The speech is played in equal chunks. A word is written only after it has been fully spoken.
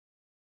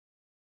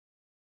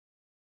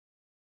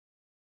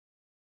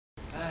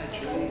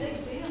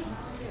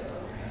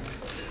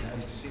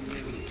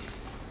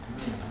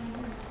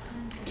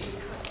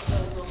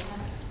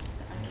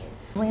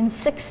actually in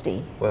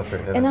 60. Well, for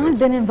heaven's and I've sake.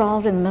 been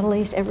involved in the Middle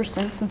East ever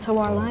since, and so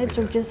our lives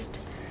are just,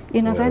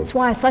 you know, Well, that's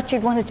why I thought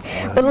you'd want to.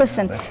 But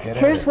listen, let's get at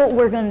here's it. what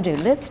we're going to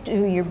do. Let's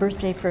do your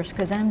birthday first,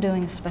 because I'm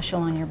doing a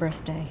special on your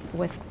birthday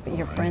with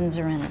your friends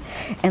are in it.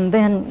 And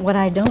then what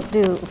I don't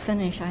do,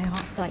 finish, I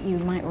thought you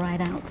might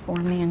write out for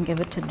me and give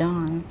it to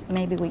Dawn.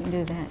 Maybe we can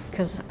do that,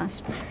 because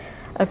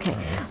okay.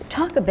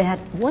 Talk about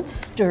what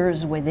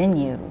stirs within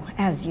you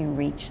as you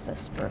reach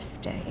this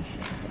birthday.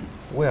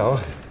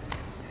 Well,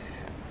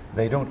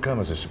 they don't come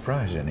as a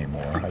surprise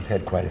anymore. I've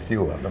had quite a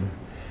few of them.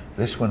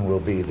 This one will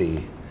be the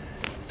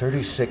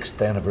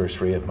 36th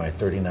anniversary of my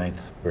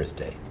 39th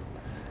birthday.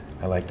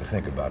 I like to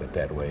think about it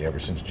that way ever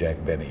since Jack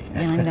Benny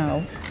Yeah, I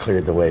know.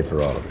 cleared the way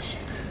for all of us.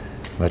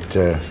 But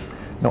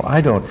no,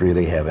 I don't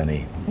really have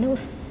any. No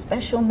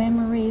special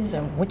memories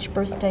of which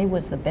birthday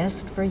was the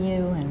best for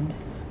you, and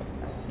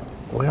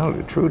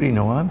Well, Trudy,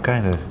 no, I'm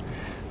kind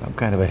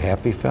of a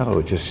happy fellow.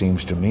 It just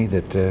seems to me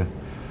that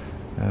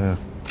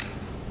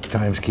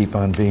times keep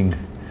on being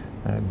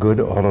good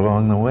all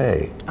along the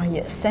way. are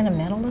you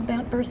sentimental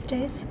about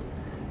birthdays?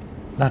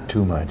 Not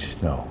too much,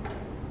 no.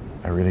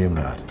 I really am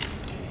not.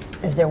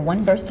 Is there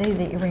one birthday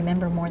that you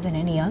remember more than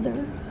any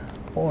other,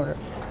 or?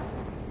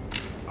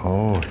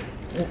 Oh,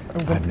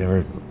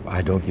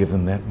 I don't give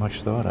them that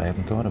much thought. I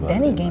haven't thought about it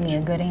Benny that gave much. me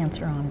a good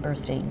answer on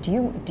birthday. Do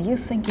you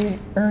think you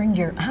earned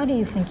your? How do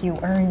you think you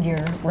earned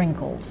your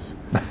wrinkles?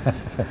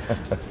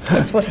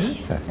 That's what he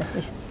said.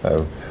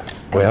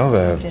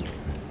 Well,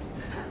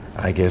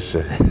 I guess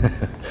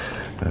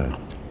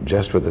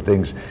just with the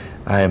things,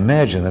 I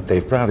imagine that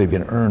they've probably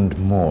been earned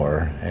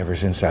more ever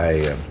since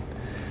I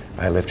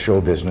left show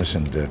business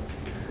and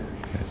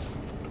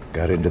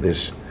got into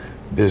this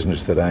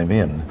business that I'm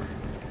in.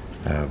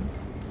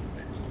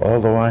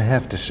 Although I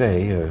have to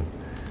say,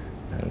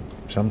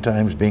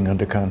 sometimes being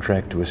under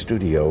contract to a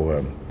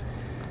studio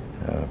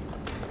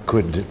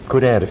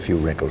could add a few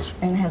wrinkles.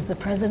 And has the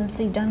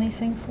presidency done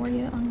anything for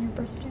you on your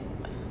birthday?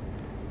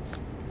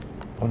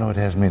 Oh no, it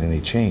hasn't made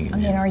any change. I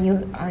mean,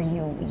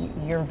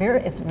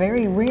 it's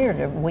very rare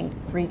to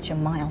reach a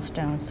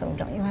milestone, so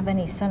don't you have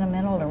any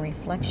sentimental or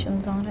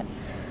reflections on it?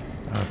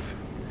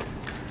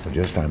 Well,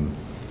 just I'm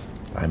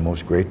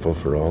most grateful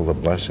for all the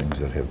blessings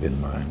that have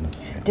been mine.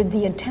 Did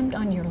the attempt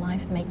on your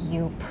life make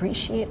you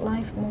appreciate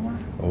life more?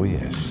 Oh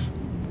yes,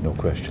 no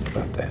question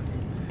about that.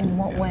 In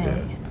what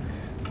way?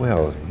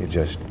 Well, you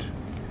just,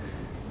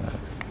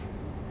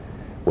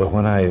 well,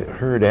 when I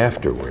heard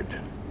afterward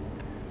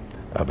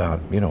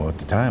about, you know, at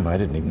the time I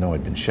didn't even know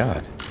I'd been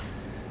shot.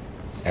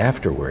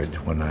 Afterward,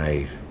 when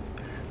I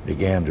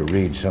began to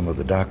read some of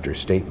the doctor's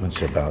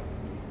statements about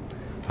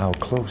how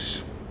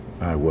close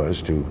I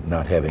was to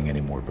not having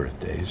any more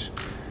birthdays,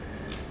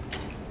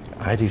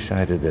 I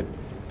decided that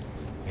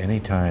any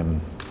time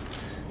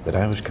that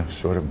I was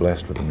sort of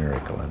blessed with a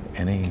miracle, and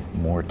any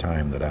more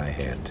time that I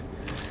had,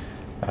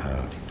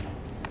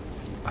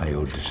 I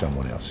owed to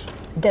someone else.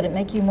 Did it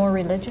make you more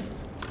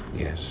religious?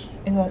 Yes.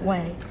 In what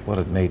way? Well,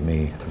 it made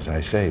me, as I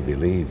say,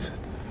 believe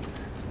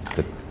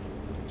that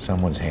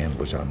someone's hand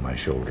was on my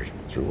shoulder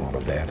through all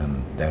of that,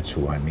 and that's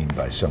who I mean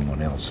by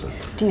someone else.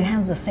 Do you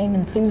have the same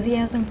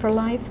enthusiasm for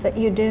life that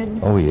you did?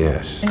 Oh,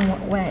 yes. In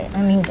what way?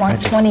 I mean,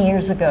 20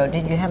 years ago,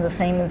 did you have the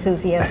same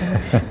enthusiasm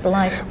for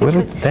life? Well,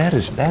 that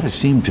has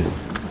seemed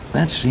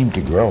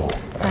to grow.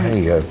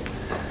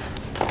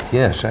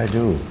 Yes, I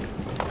do.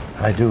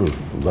 I do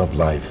love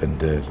life,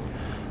 and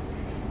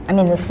I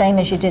mean, the same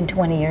as you did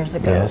 20 years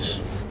ago. yes.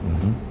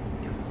 Mm-hmm.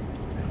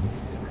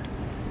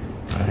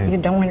 You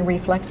don't want to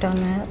reflect on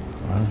that?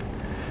 Well,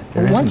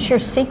 And what's your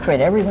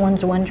secret?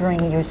 Everyone's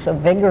wondering, you're so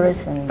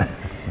vigorous and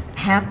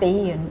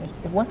happy, and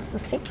what's the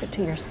secret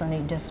to your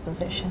sunny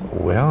disposition?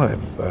 Well,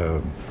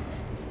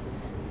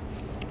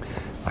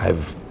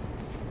 I've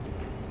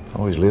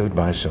always lived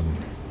by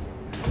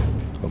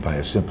by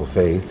a simple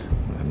faith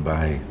and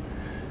by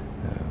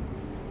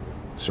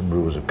some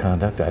rules of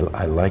conduct.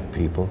 I like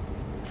people,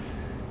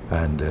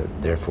 and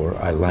therefore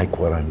I like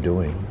what I'm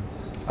doing.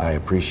 I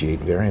appreciate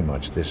very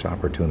much this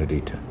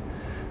opportunity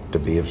to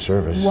be of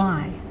service.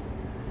 Why?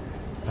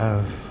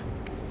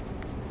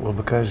 Well,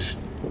 because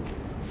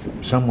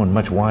someone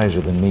much wiser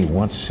than me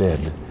once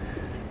said,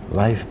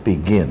 life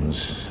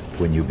begins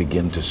when you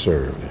begin to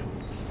serve.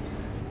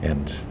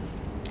 And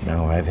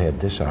now I've had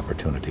this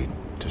opportunity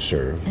to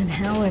serve. And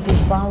how have you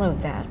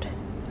followed that?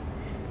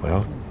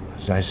 Well,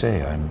 as I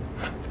say,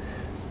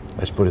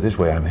 let's put it this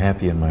way, I'm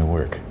happy in my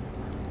work.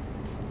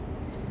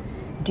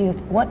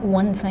 What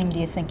one thing do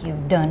you think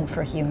you've done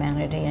for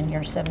humanity in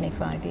your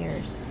 75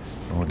 years?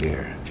 Oh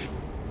dear.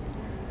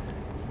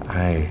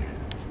 I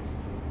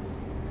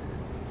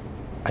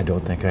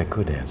don't think I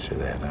could answer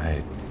that.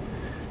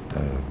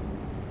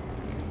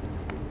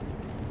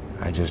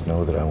 I just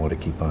know that I want to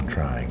keep on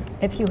trying.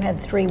 If you had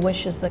 3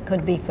 wishes that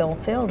could be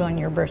fulfilled on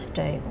your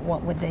birthday,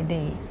 what would they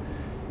be?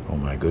 Oh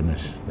my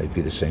goodness, they'd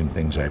be the same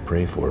things I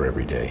pray for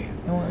every day.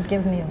 Well,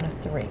 give me the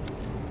 3.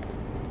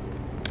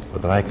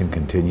 But that I can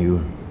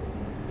continue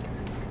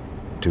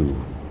to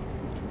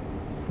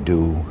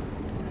do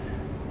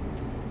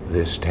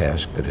this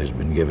task that has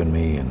been given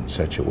me in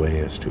such a way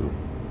as to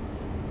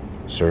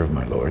serve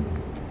my Lord,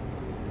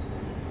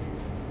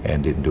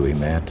 and in doing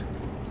that,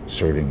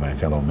 serving my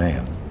fellow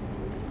man.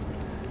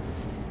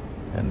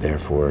 And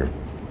therefore,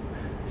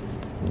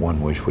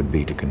 one wish would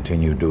be to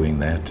continue doing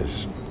that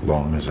as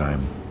long as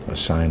I'm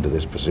assigned to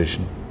this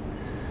position,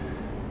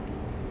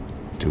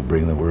 to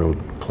bring the world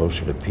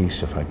closer to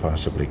peace if I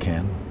possibly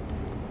can,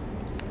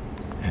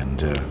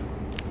 and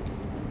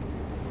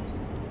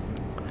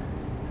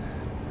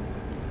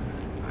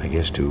I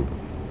guess to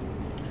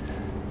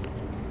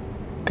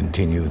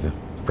continue the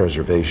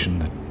preservation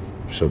that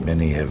so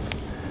many have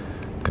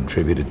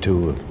contributed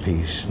to of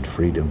peace and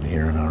freedom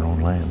here in our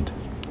own land.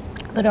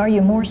 But are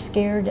you more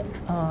scared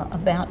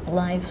about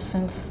life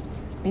since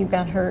you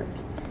got hurt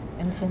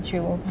and since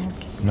you were back?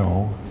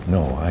 No,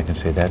 I can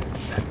say that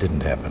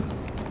didn't happen.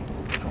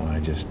 No, I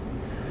just...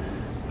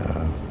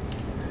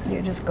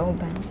 you just go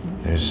back?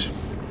 There's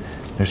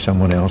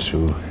someone else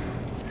who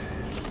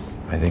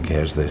I think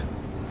has the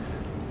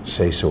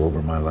say-so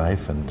over my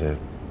life, and...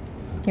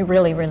 You're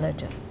really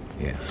religious?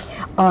 Yeah.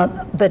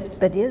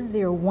 But is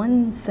there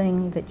one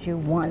thing that you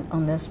want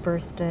on this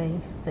birthday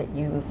that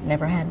you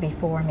never had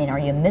before? I mean, are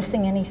you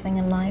missing anything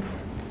in life?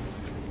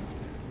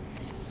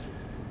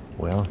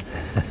 Well,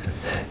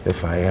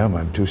 if I am,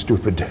 I'm too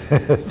stupid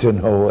to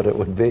know what it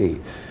would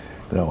be.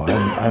 No,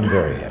 I'm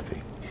very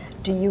happy.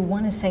 Do you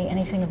want to say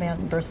anything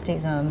about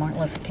birthdays, Martin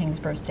Luther King's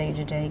birthday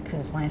today?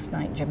 Because last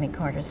night Jimmy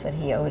Carter said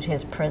he owed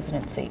his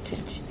presidency to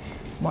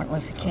Martin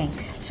Luther King.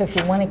 So if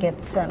you want to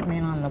get something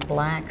in on the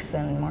blacks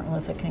and Martin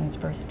Luther King's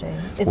birthday,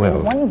 is there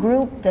one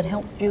group that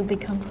helped you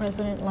become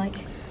president like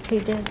he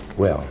did?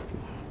 Well,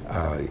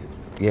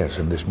 yes,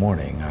 and this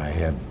morning I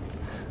had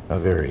a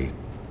very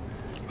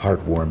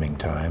heartwarming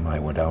time. I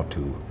went out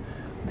to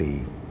the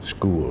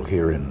school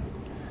here in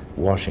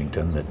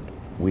Washington that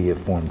we have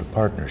formed a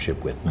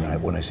partnership with.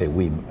 When I say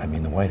we, I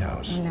mean the White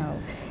House. No.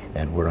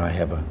 And where I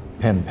have a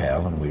pen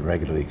pal, and we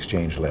regularly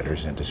exchange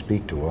letters, and to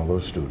speak to all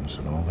those students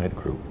and all that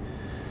group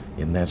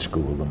in that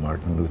school, the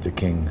Martin Luther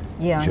King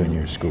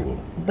Junior School.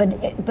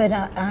 But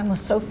I was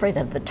so afraid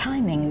of the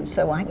timing,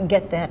 so I can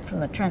get that from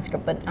the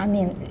transcript. But I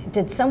mean,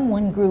 did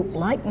one group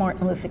like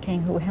Martin Luther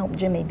King, who helped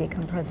Jimmy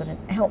become president,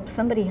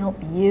 somebody help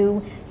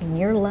you in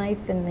your life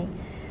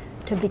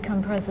to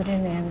become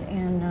president,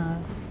 and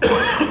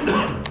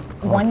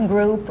one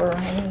group or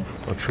any?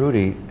 Well,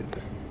 Trudy,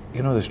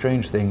 you know, the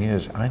strange thing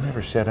is, I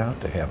never set out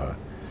to have a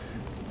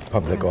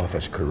public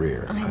office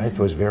career. I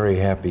was very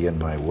happy in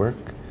my work.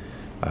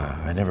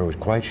 I never was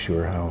quite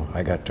sure how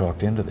I got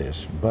talked into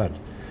this, but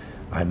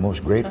I'm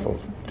most grateful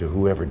to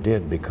whoever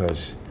did,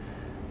 because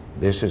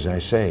this, as I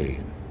say,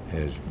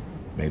 is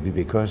maybe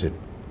because it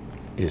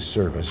is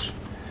service,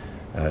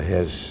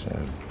 has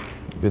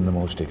been the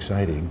most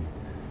exciting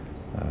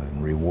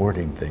and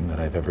rewarding thing that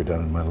I've ever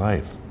done in my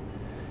life.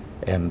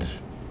 And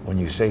when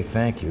you say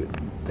thank you,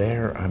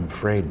 there, I'm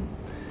afraid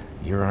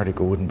your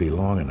article wouldn't be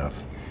long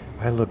enough.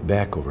 I look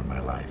back over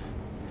my life,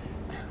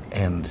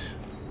 and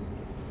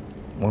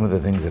one of the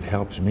things that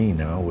helps me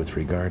now with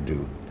regard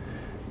to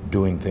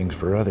doing things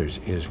for others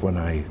is when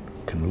I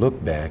can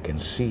look back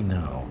and see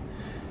now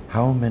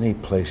how many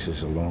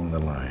places along the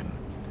line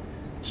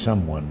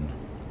someone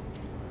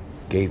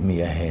gave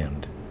me a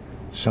hand,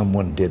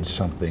 someone did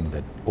something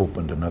that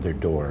opened another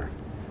door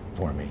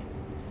for me.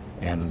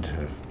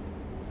 And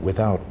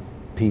without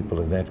people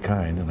of that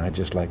kind, and I'd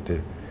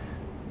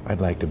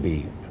like to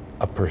be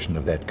a person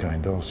of that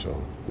kind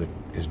also, that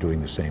is doing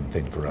the same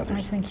thing for others.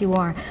 I think you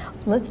are.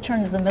 Let's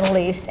turn to the Middle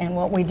East, and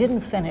what we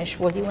didn't finish,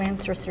 will you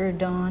answer through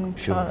Dawn?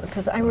 Sure.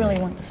 Because I really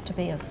want this to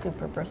be a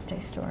super birthday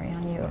story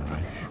on you. All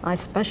right. I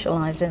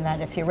specialized in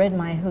that. If you read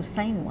my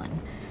Hussein one,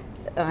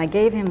 I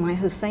gave him my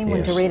Hussein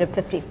one to read at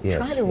 50. Yes,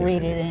 Try to yes,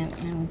 read it,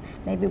 and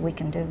maybe we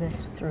can do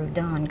this through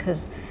Dawn,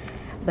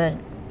 but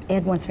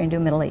Ed wants me to do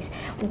Middle East.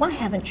 Why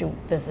haven't you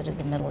visited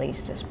the Middle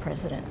East as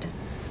president?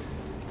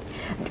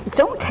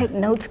 Don't take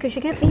notes, because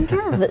you get me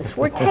nervous.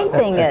 We're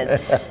taping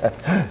it.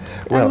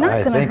 Well, I'm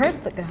not going to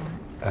hurt the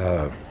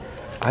guy.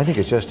 I think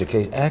it's just a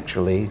case.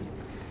 Actually,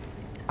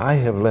 I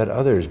have let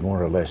others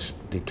more or less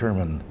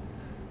determine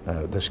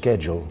the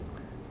schedule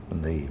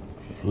and the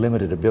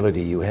limited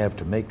ability you have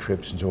to make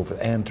trips and so forth,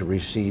 and to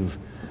receive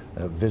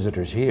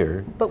visitors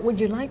here. But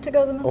would you like to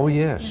go to the Middle East?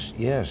 Yes,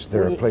 yes.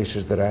 There are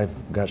places that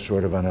I've got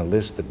sort of on a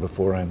list that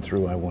before I'm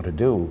through I want to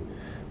do,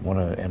 want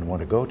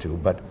to go to.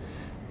 But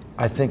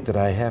I think that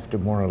I have to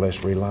more or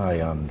less rely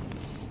on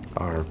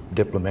our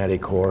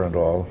diplomatic corps and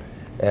all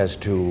as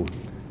to,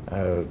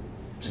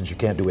 since you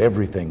can't do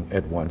everything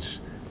at once,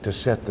 to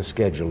set the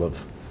schedule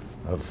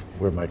of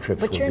where my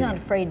trips will be. But you're not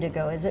afraid to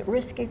go. Is it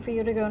risky for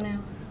you to go now?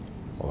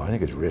 Oh, I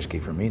think it's risky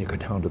for me to go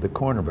down to the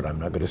corner, but I'm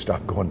not going to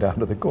stop going down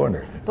to the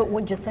corner. But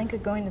would you think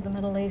of going to the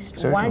Middle East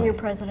Certainly. while you're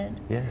president?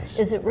 Yes.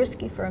 Is it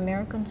risky for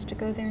Americans to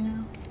go there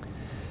now?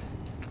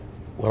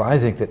 Well, I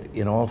think that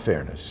in all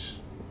fairness,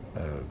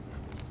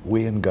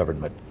 we in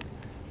government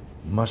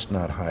must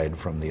not hide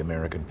from the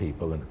American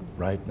people, and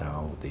right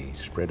now the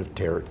spread of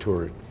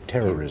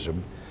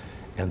terrorism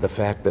and the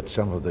fact that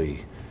some of the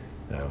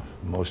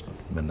most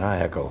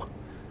maniacal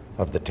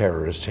of the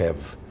terrorists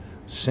have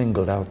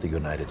singled out the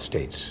United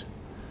States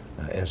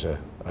as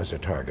a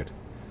target,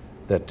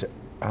 that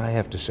I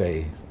have to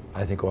say,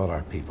 I think all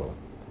our people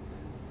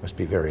must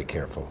be very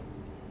careful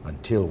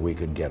until we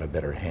can get a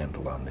better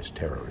handle on this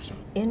terrorism.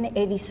 In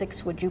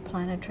 '86, would you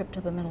plan a trip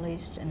to the Middle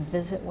East and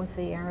visit with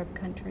the Arab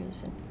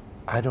countries?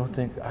 I don't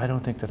think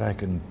that I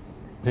can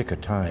pick a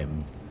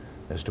time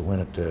as to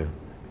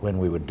when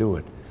we would do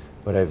it,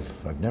 but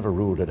I've never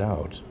ruled it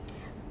out.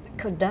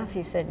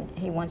 Gaddafi said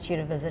he wants you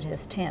to visit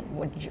his tent.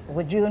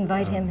 Would you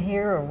invite him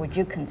here, or would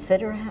you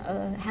consider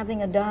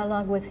having a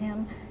dialogue with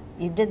him?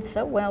 You did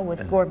so well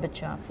with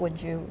Gorbachev.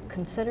 Would you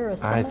consider a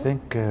similar? I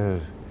think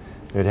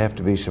there'd have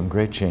to be some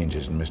great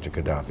changes in Mr.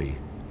 Gaddafi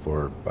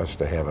for us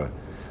to have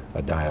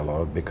a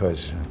dialogue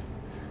because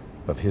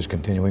of his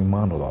continuing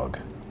monologue.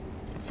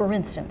 For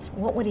instance,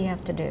 what would he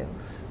have to do?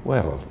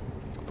 Well,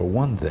 for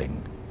one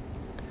thing,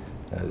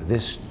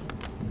 this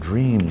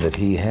dream that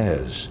he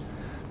has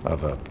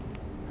of a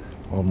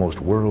almost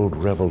world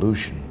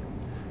revolution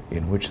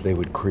in which they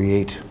would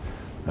create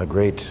a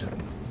great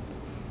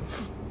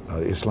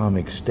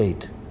Islamic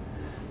state,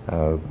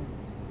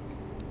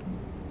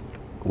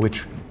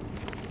 which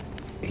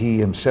he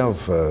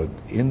himself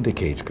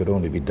indicates could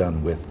only be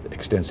done with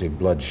extensive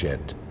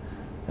bloodshed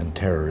and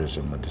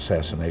terrorism and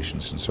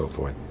assassinations and so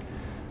forth.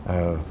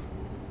 I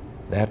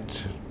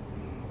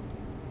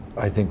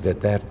think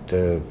that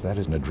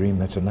isn't a dream,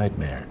 that's a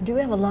nightmare. Do you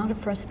have a lot of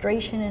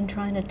frustration in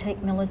trying to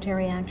take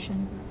military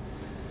action?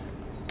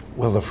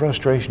 Well, the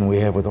frustration we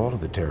have with all of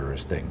the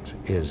terrorist things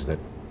is that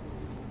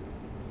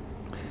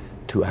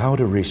how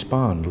to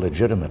respond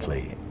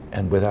legitimately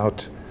and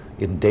without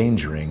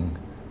endangering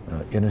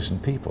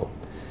innocent people.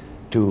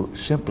 To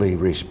simply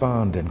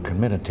respond and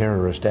commit a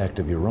terrorist act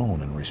of your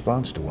own in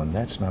response to one,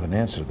 that's not an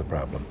answer to the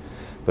problem.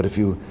 But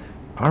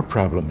our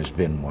problem has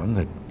been one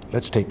that,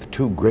 let's take the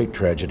two great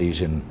tragedies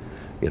in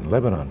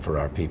Lebanon for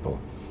our people.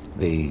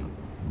 The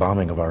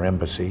bombing of our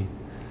embassy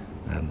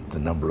and the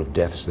number of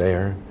deaths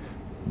there,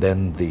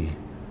 then the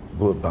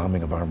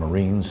bombing of our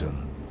Marines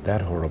and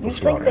that horrible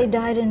slaughter. You think they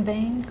died in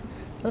vain,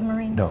 the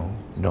Marines?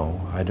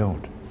 No, I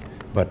don't.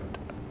 But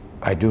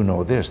I do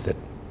know this, that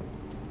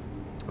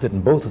in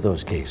both of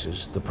those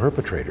cases, the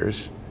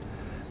perpetrators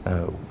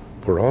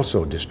were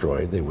also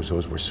destroyed.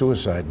 Those were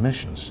suicide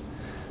missions.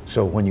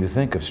 So when you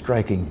think of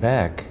striking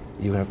back,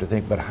 you have to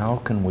think, but how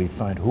can we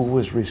find who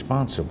was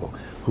responsible,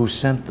 who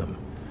sent them,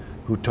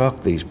 who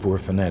talked these poor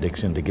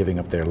fanatics into giving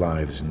up their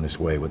lives in this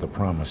way with a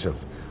promise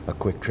of a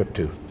quick trip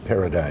to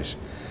paradise.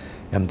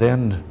 And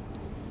then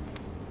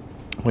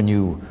when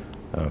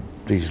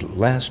these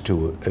last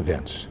two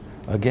events,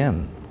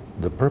 again,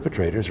 the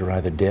perpetrators are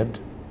either dead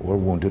or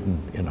wounded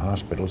in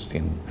hospitals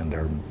and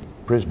are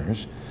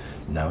prisoners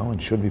now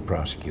and should be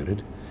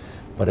prosecuted.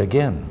 But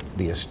again,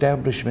 the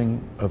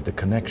establishing of the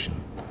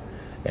connection,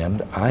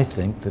 and I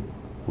think that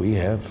we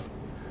have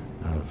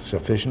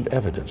sufficient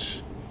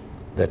evidence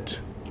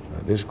that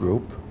this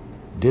group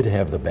did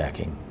have the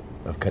backing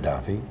of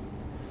Gaddafi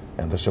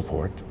and the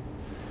support.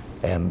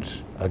 And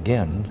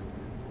again,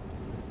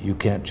 you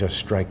can't just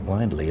strike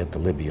blindly at the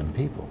Libyan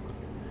people.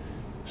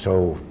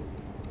 So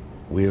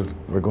we're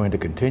going to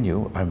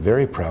continue. I'm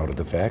very proud of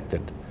the fact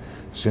that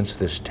since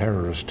this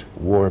terrorist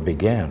war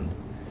began,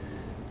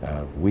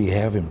 we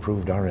have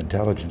improved our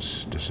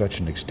intelligence to such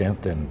an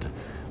extent and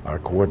our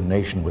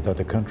coordination with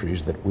other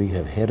countries that we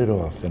have headed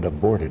off and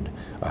aborted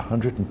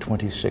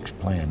 126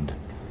 planned.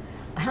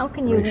 How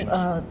can you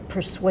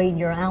persuade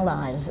your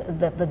allies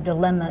that the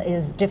dilemma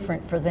is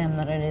different for them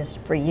than it is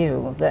for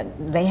you, that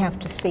they have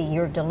to see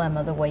your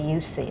dilemma the way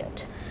you see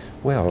it?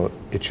 Well,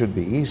 it should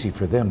be easy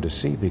for them to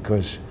see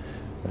because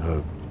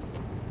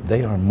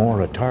they are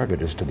more a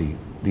target as to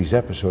these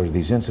episodes,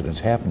 these incidents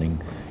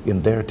happening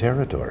in their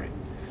territory.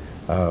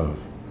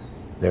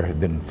 There have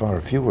been far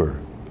fewer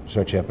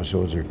such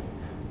episodes or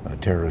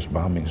terrorist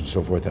bombings and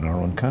so forth in our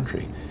own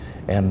country.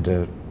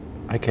 And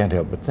I can't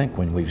help but think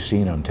when we've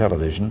seen on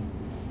television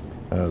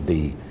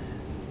the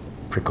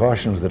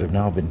precautions that have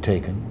now been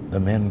taken, the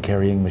men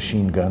carrying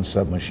machine guns,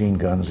 submachine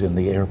guns in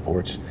the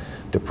airports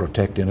to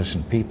protect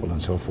innocent people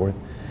and so forth.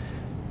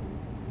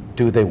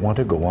 Do they want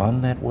to go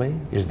on that way?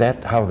 Is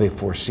that how they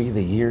foresee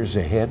the years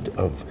ahead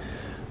of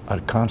a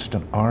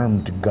constant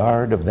armed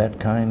guard of that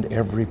kind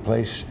every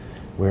place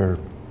where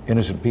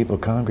innocent people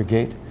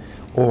congregate?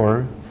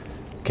 Or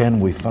can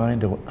we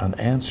find an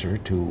answer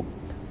to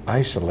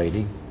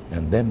isolating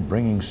and then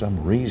bringing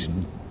some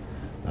reason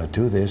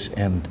to this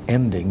and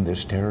ending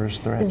this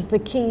terrorist threat? Is the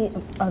key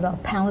of the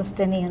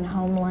Palestinian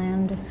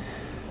homeland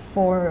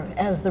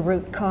as the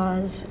root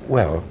cause?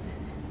 Well,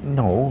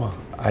 no,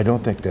 I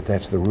don't think that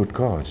that's the root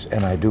cause.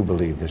 And I do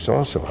believe this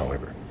also,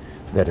 however,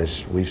 that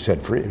as we've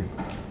said many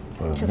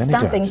to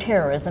stopping times,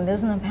 terrorism,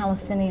 isn't the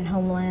Palestinian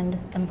homeland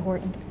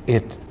important?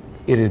 It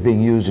is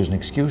being used as an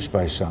excuse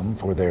by some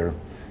for their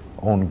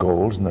own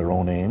goals and their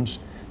own aims,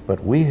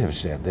 but we have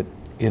said that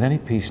in any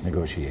peace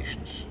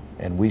negotiations,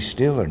 and we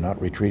still are not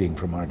retreating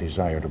from our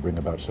desire to bring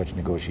about such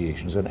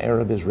negotiations, an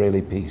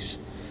Arab-Israeli peace,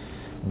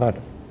 but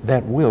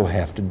that will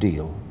have to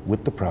deal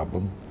with the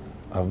problem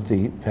of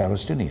the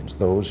Palestinians,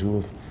 those who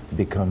have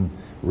become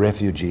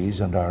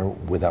refugees and are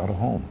without a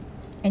home.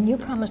 And you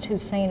promised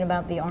Hussein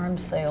about the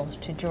arms sales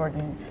to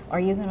Jordan. How are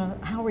you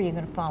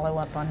going to follow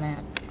up on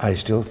that? I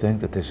still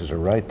think that this is a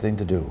right thing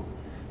to do.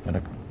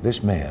 And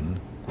this man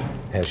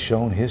has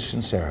shown his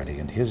sincerity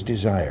and his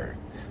desire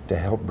to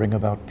help bring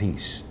about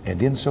peace.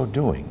 And in so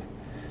doing,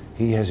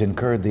 he has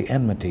incurred the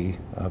enmity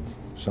of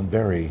some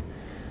very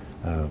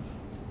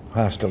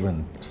hostile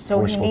and forceful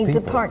people. So he needs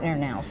a partner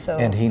now.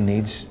 And he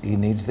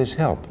needs this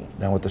help.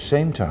 Now, at the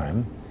same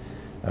time,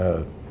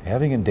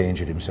 having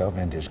endangered himself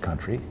and his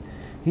country,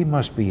 he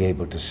must be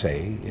able to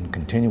say, in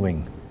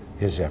continuing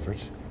his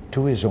efforts,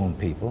 to his own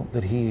people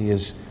that he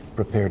is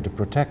prepared to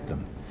protect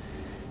them.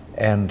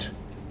 And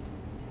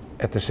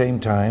at the same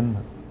time,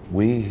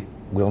 we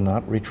will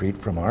not retreat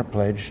from our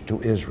pledge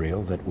to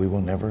Israel that we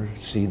will never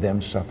see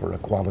them suffer a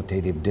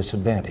qualitative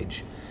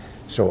disadvantage.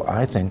 So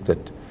I think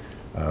that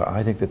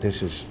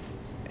this is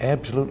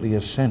absolutely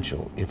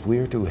essential if we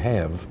are to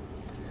have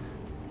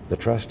the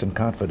trust and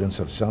confidence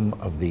of some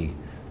of the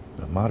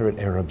moderate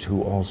Arabs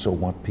who also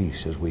want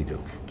peace as we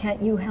do.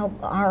 Can't you help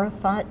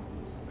Arafat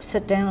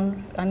sit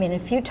down? I mean,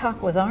 if you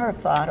talk with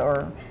Arafat,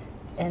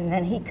 and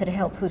then he could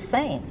help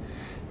Hussein.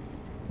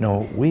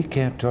 No, we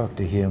can't talk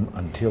to him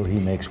until he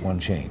makes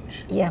one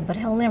change. Yeah, but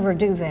he'll never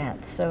do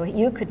that. So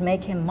you could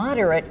make him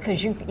moderate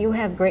because you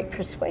have great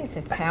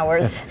persuasive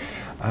powers.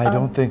 I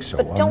don't think so.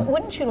 But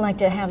wouldn't you like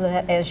to have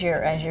that as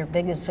your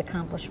biggest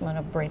accomplishment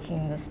of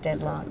breaking this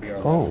deadlock?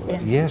 Oh, yeah.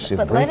 Yes.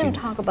 But let him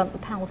talk about the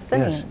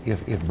Palestinians.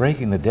 Yes, if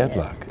breaking the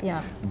deadlock.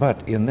 Yeah.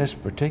 But in this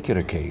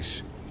particular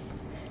case,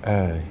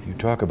 you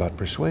talk about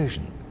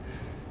persuasion.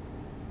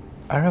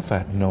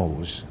 Arafat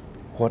knows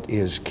what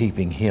is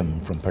keeping him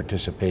from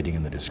participating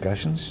in the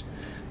discussions.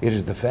 It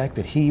is the fact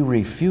that he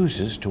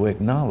refuses to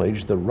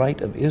acknowledge the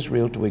right of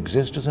Israel to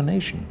exist as a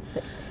nation.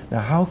 Now,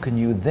 how can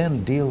you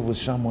then deal with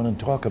someone and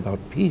talk about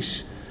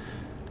peace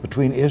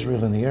between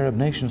Israel and the Arab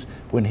nations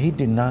when he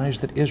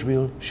denies that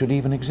Israel should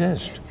even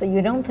exist? So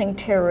you don't think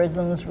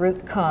terrorism's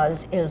root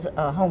cause is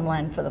a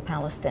homeland for the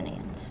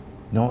Palestinians?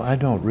 No, I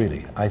don't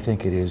really. I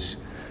think it's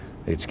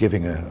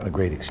giving a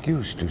great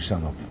excuse to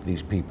some of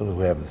these people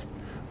who have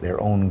their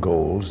own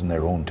goals and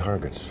their own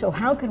targets. So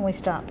how can we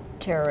stop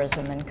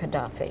terrorism in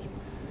Gaddafi?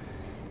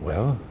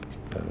 Well,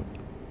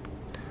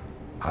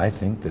 I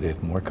think that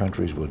if more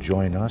countries will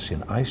join us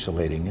in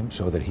isolating him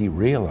so that he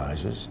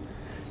realizes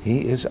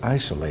he is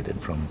isolated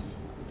from...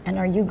 And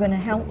are you going to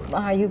help?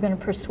 Are you going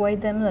to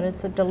persuade them that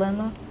it's a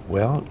dilemma?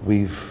 Well,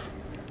 we've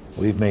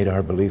made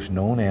our beliefs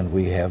known, and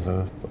we have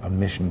a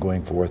mission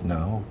going forth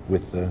now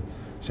with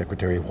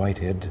Secretary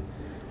Whitehead.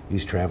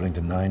 He's traveling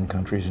to 9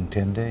 countries in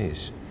 10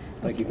 days.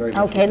 Thank you very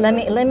much. Okay,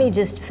 let me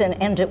just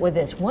end it with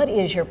this. What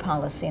is your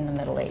policy in the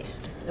Middle East?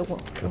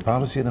 The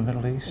policy in the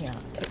Middle East? Yeah.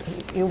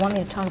 You want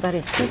me to talk about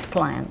his peace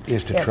plan?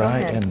 Is to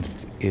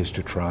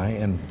try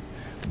and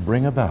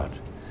bring about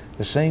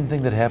the same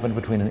thing that happened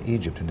between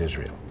Egypt and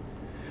Israel.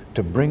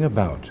 To bring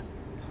about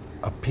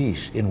a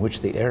peace in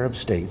which the Arab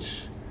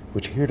states,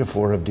 which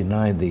heretofore have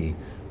denied the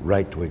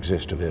right to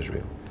exist of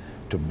Israel,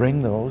 to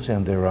bring those,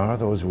 and there are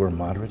those who are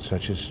moderate,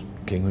 such as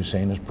King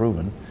Hussein has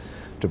proven,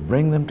 to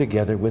bring them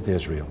together with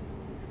Israel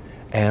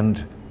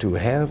and to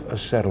have a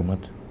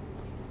settlement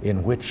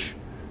in which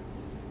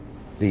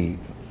the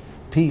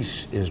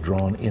peace is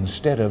drawn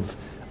instead of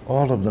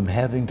all of them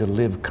having to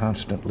live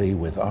constantly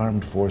with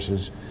armed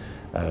forces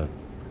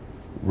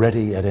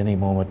ready at any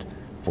moment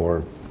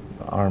for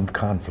armed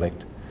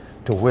conflict,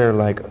 to where,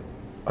 like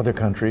other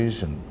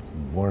countries and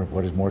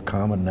what is more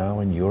common now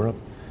in Europe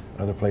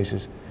and other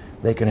places,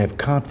 they can have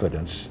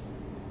confidence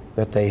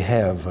that they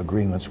have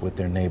agreements with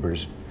their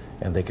neighbors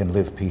and they can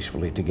live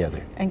peacefully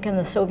together. And can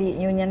the Soviet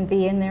Union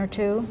be in there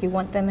too? You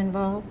want them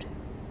involved?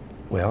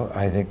 Well,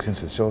 I think since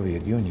the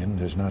Soviet Union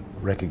does not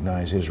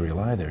recognize Israel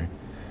either,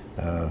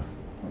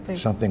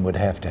 something would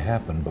have to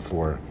happen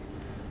before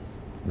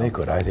they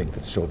could. I think that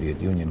the Soviet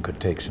Union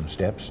could take some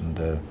steps and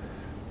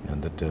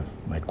that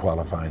might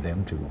qualify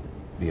them to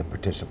be a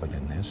participant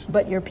in this.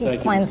 But your peace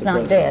plan's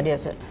not dead,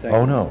 is it?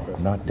 Oh no,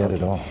 not dead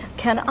at all.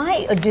 Can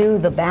I do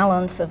the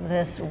balance of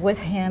this with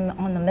him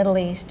on the Middle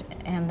East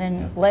and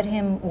then let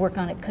him work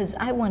on it? Because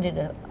I wanted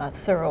a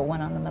thorough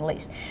one on the Middle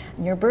East.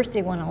 And your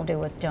birthday one I'll do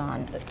with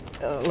John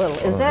a little.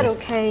 Is that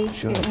okay?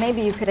 Sure. Maybe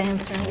you could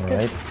answer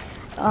me.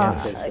 All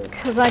right.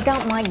 Because I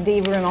got Mike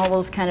Deaver and all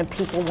those kind of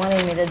people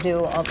wanting me to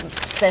do a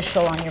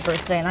special on your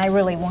birthday, and I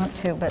really want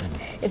to, but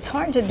it's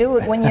hard to do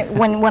it when you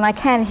when I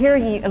can't hear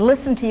you,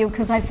 listen to you,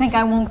 because I think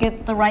I won't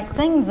get the right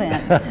things in.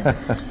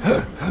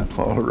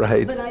 All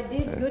right. But I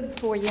did good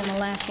for you in the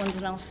last ones,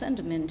 and I'll send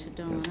them in to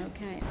Dawn.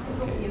 Okay. I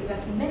hope you've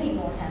got many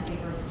more happy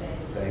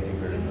birthdays. Thank you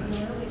very much.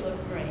 You really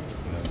look great.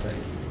 Thank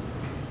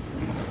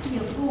you. You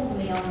fooled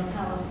me on the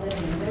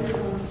Palestinians.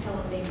 Everyone's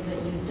telling me that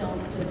you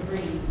don't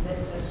agree, that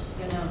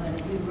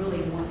you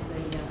really want the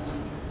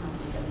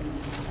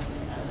Palestinians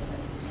out of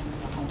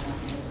the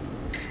homeland business.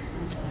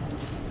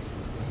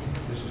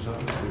 This is all,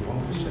 we've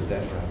always said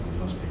that right, it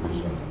must be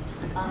resolved.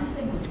 I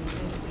think it would be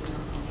good to be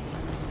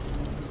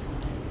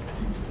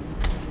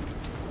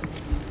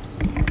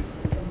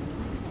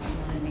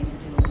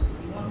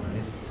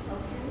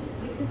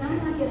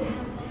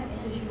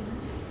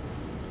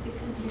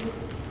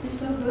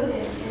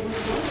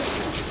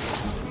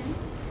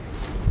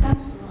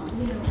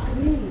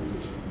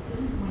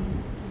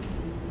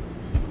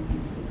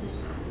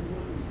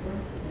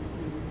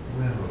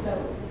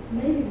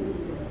Maybe we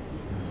do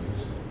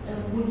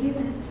it. Will you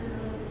answer